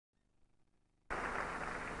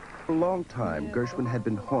For a long time, Gershwin had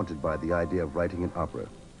been haunted by the idea of writing an opera.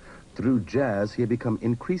 Through jazz, he had become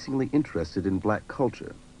increasingly interested in black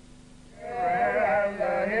culture.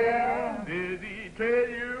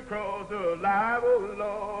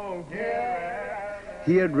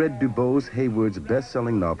 He had read Du Bois Hayward's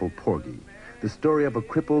best-selling novel, Porgy, the story of a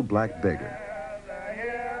crippled black beggar.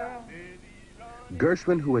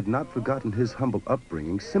 Gershwin, who had not forgotten his humble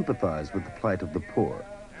upbringing, sympathized with the plight of the poor.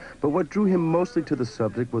 But what drew him mostly to the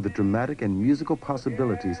subject were the dramatic and musical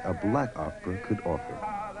possibilities a black opera could offer.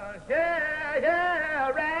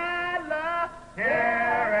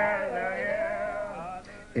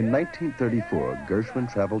 In 1934, Gershwin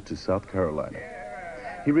traveled to South Carolina.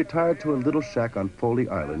 He retired to a little shack on Foley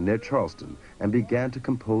Island near Charleston and began to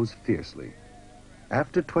compose fiercely.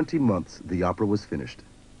 After 20 months, the opera was finished.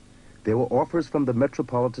 There were offers from the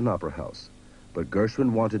Metropolitan Opera House, but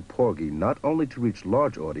Gershwin wanted Porgy not only to reach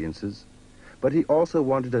large audiences, but he also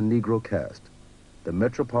wanted a Negro cast. The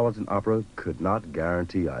Metropolitan Opera could not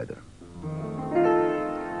guarantee either.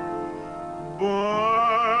 Boys,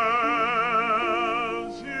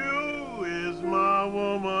 you is my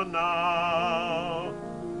woman now.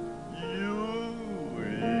 You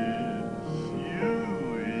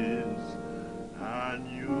is, and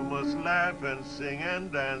you must laugh and sing and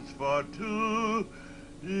dance for two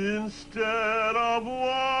instead of one.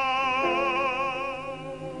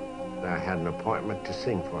 I had an appointment to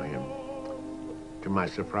sing for him. To my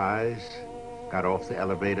surprise, got off the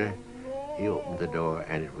elevator, he opened the door,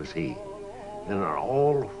 and it was he. In an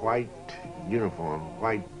all-white uniform,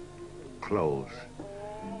 white clothes.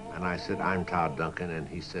 And I said, I'm Todd Duncan, and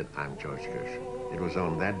he said, I'm George Gershwin. It was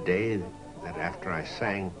on that day that after I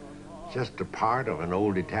sang just a part of an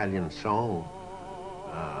old Italian song,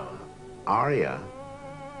 aria,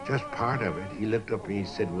 just part of it, he looked up and he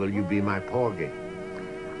said, will you be my Porgy?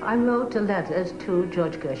 I wrote a letter to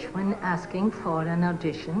George Gershwin asking for an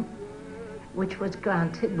audition, which was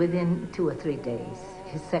granted within 2 or 3 days.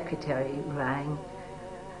 His secretary rang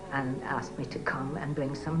and asked me to come and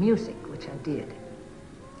bring some music, which I did.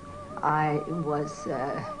 I was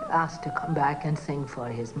asked to come back and sing for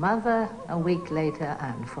his mother a week later,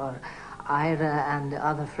 and for Ira and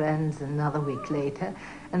other friends another week later.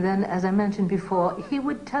 And then, as I mentioned before, he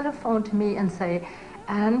would telephone to me and say,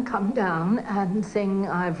 Anne, come down and sing.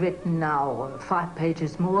 I've written now 5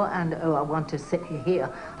 pages more, and I want to hear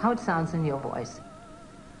how it sounds in your voice.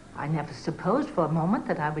 I never supposed for a moment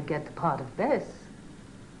that I would get the part of Bess.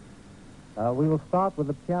 We will start with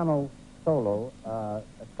the piano solo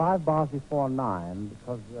at 5 bars before 9,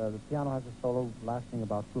 because the piano has a solo lasting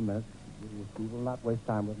about 2 minutes. We will not waste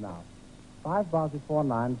time with now. 5 bars before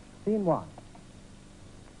 9, scene 1.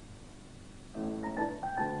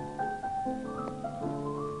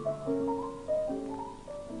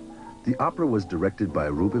 The opera was directed by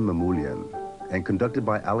Ruben Mamoulian and conducted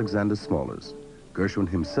by Alexander Smollers. Gershwin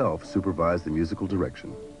himself supervised the musical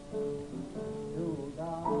direction.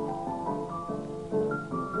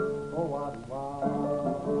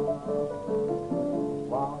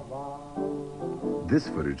 This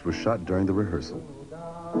footage was shot during the rehearsal.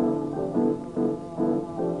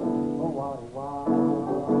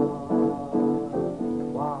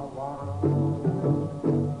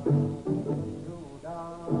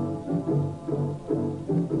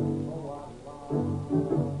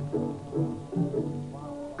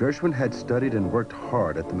 Gershwin had studied and worked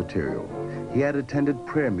hard at the material. He had attended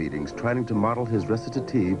prayer meetings trying to model his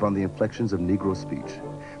recitative on the inflections of Negro speech.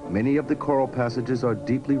 Many of the choral passages are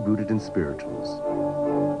deeply rooted in spirituals.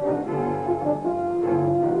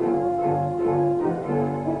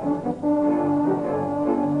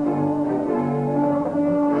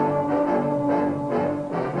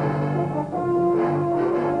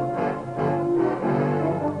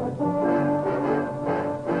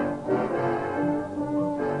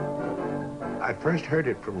 I first heard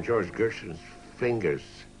it from George Gershwin's fingers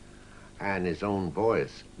and his own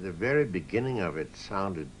voice. The very beginning of it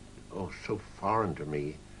sounded, so foreign to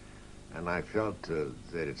me, and I felt that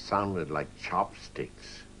it sounded like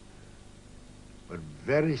chopsticks. But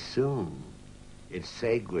very soon, it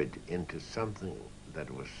segued into something that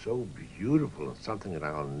was so beautiful, and something that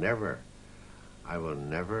it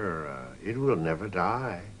will never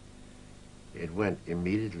die. It went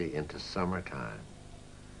immediately into summertime.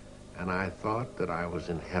 And I thought that I was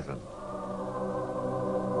in heaven.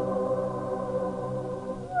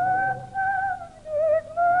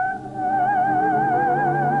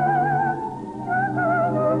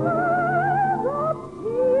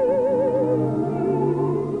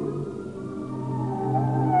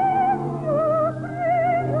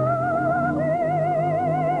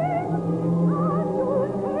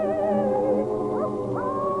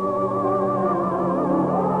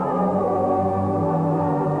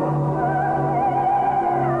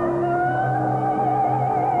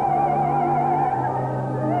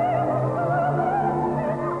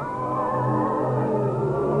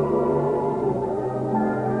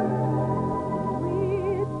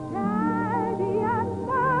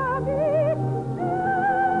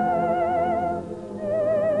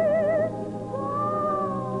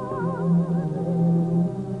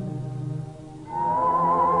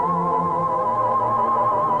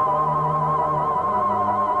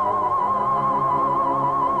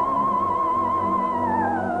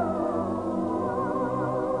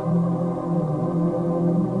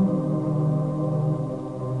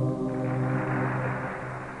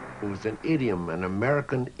 was an idiom, an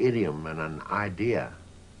American idiom and an idea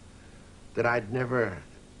that I'd never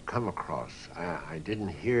come across. I didn't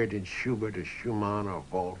hear it in Schubert or Schumann or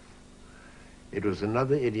Wolf. It was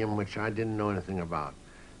another idiom which I didn't know anything about,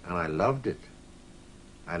 and I loved it.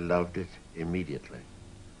 I loved it immediately.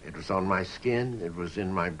 It was on my skin, it was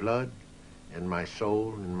in my blood, in my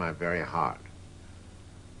soul, in my very heart.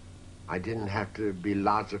 I didn't have to be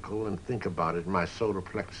logical and think about it. My solar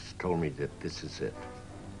plexus told me that this is it.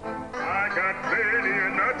 I got plenty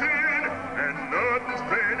of nothing, and nothing's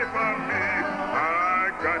plenty for me. I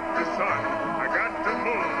got the sun, I got the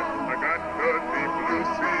moon, I got the deep blue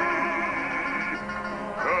sea.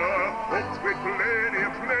 The folks with plenty,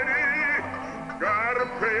 gotta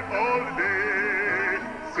pray all day.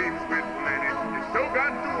 Seems with plenty, you still got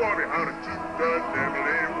to worry how to keep the devil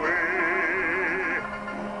away.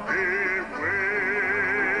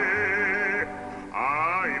 I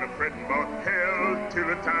ain't fretting about hell till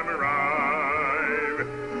the time arrive.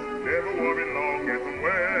 Never worry long if I'm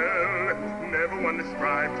well. Never want to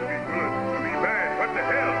strive to be good, to be bad. But the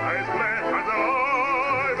hell, I is glad I was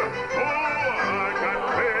alive. Oh, I got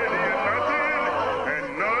plenty of nothing, and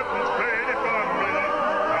nothing's plenty for me.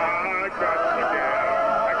 I got my gal,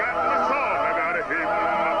 I got my song, I got a hit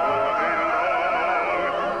all day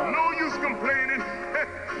long. No use complaining.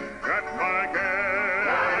 Got my gal,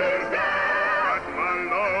 got my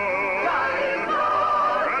love,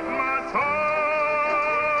 got my song.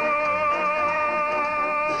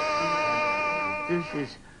 This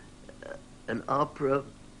is an opera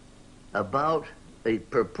about, it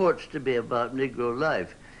purports to be about Negro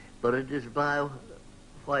life, but it is by a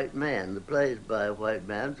white man. The play is by a white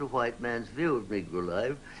man. It's a white man's view of Negro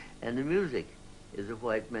life, and the music is a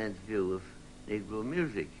white man's view of Negro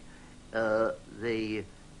music. The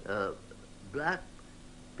black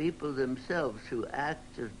people themselves who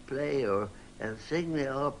act and play and sing the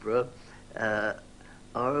opera are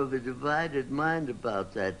of a divided mind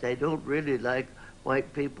about that. They don't really like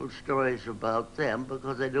white people's stories about them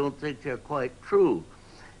because they don't think they're quite true.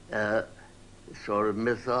 Sort of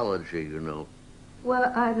mythology, you know.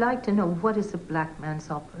 Well, I'd like to know, what is a black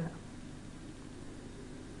man's opera?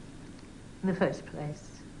 In the first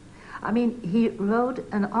place. I mean, he wrote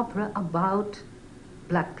an opera about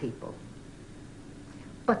black people.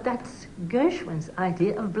 But that's Gershwin's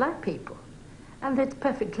idea of black people. And that's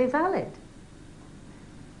perfectly valid.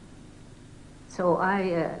 So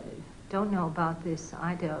I don't know about this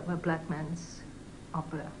idea of a black man's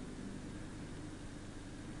opera.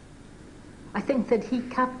 I think that he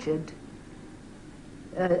captured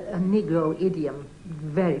a Negro idiom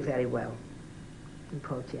very, very well in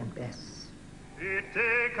Porgy and Bess. It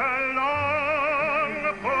take a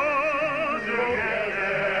long pull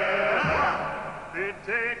together. It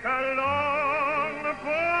take a long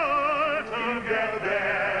pull together.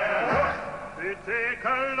 It take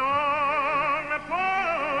a long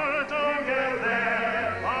pull together.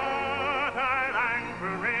 But I'll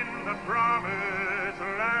anchor in the promised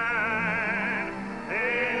land.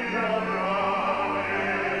 In the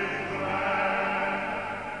promised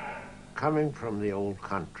land. Coming from the old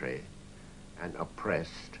country and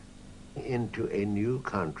oppressed into a new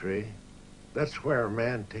country, that's where a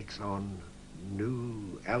man takes on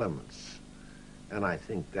new elements. And I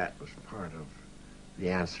think that was part of the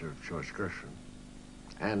answer of George Gershwin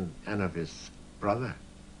and of his brother,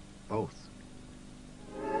 both.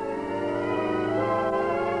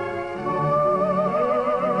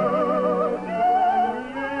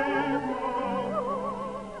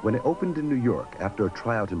 When it opened in New York after a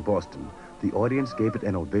tryout in Boston, the audience gave it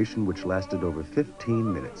an ovation which lasted over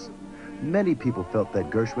 15 minutes. Many people felt that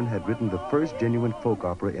Gershwin had written the first genuine folk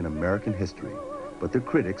opera in American history, but the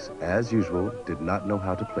critics, as usual, did not know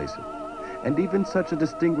how to place it. And even such a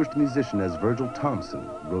distinguished musician as Virgil Thompson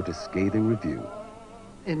wrote a scathing review.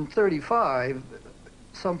 In 1935,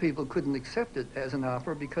 some people couldn't accept it as an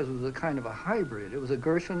opera because it was a kind of a hybrid. It was a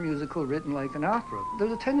Gershwin musical written like an opera.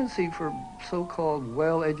 There's a tendency for so-called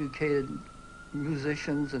well-educated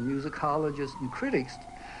musicians and musicologists and critics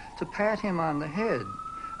to pat him on the head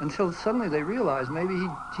until suddenly they realized maybe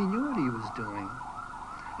he knew what he was doing.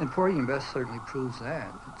 And Porgy and Bess certainly proves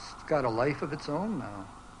that. It's got a life of its own now.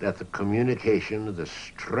 That the communication, the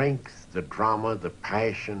strength, the drama, the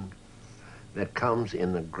passion that comes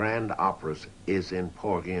in the grand operas is in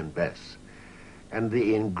Porgy and Bess. And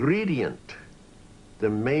the ingredient, the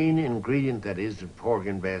main ingredient that is in Porgy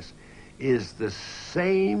and Bess is the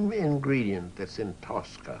same ingredient that's in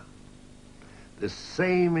Tosca, the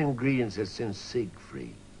same ingredients that's in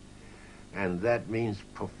Siegfried. And that means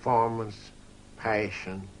performance,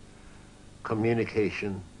 passion,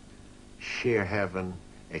 communication, sheer heaven,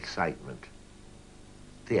 excitement.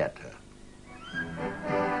 theater.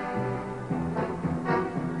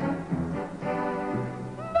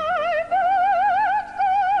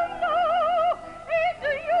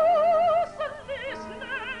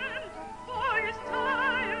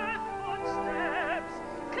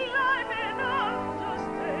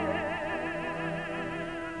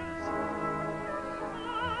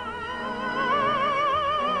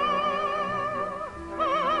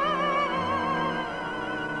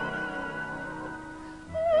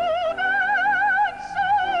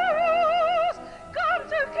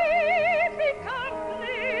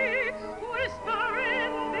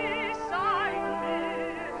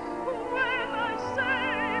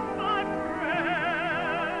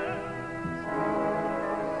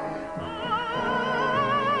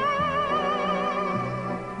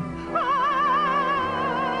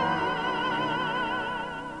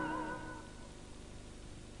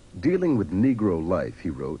 Dealing with Negro life, he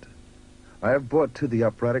wrote, I have brought to the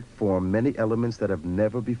operatic form many elements that have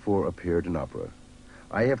never before appeared in opera.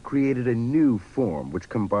 I have created a new form which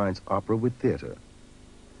combines opera with theater.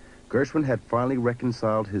 Gershwin had finally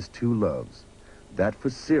reconciled his two loves, that for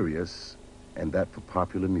serious and that for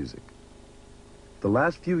popular music. The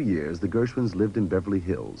last few years, the Gershwins lived in Beverly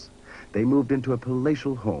Hills. They moved into a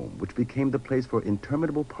palatial home, which became the place for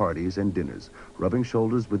interminable parties and dinners, rubbing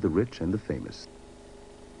shoulders with the rich and the famous.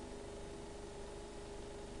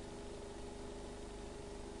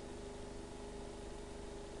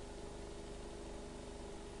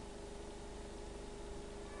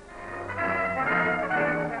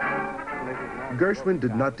 Gershwin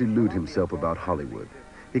did not delude himself about Hollywood.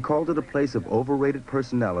 He called it a place of overrated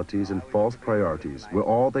personalities and false priorities, where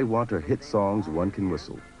all they want are hit songs one can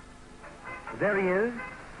whistle. There he is.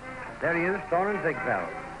 There he is, throwing zigzag.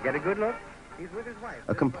 Get a good look? He's with his wife.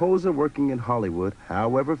 A composer working in Hollywood,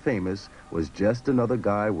 however famous, was just another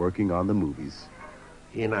guy working on the movies.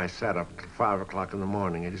 He and I sat up till 5 o'clock in the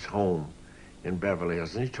morning at his home in Beverly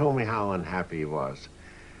Hills, and he told me how unhappy he was,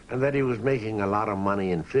 and that he was making a lot of money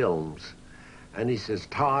in films. And he says,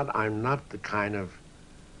 Todd, I'm not the kind of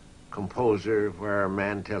composer where a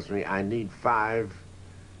man tells me I need 5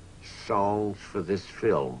 songs for this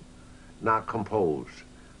film, not composed.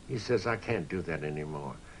 He says, I can't do that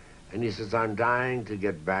anymore. And he says, I'm dying to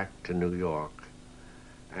get back to New York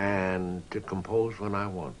and to compose when I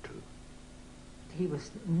want to. He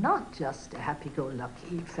was not just a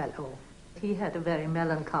happy-go-lucky fellow. He had a very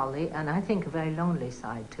melancholy and I think a very lonely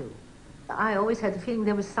side, too. I always had the feeling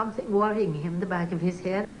there was something worrying him in the back of his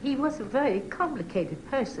head. He was a very complicated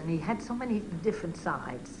person. He had so many different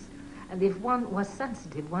sides. And if one was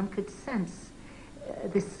sensitive, one could sense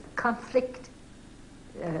this conflict,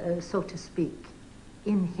 so to speak,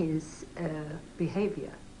 in his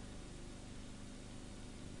behavior.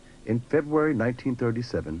 In February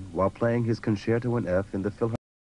 1937, while playing his Concerto in F in the Philharmonic,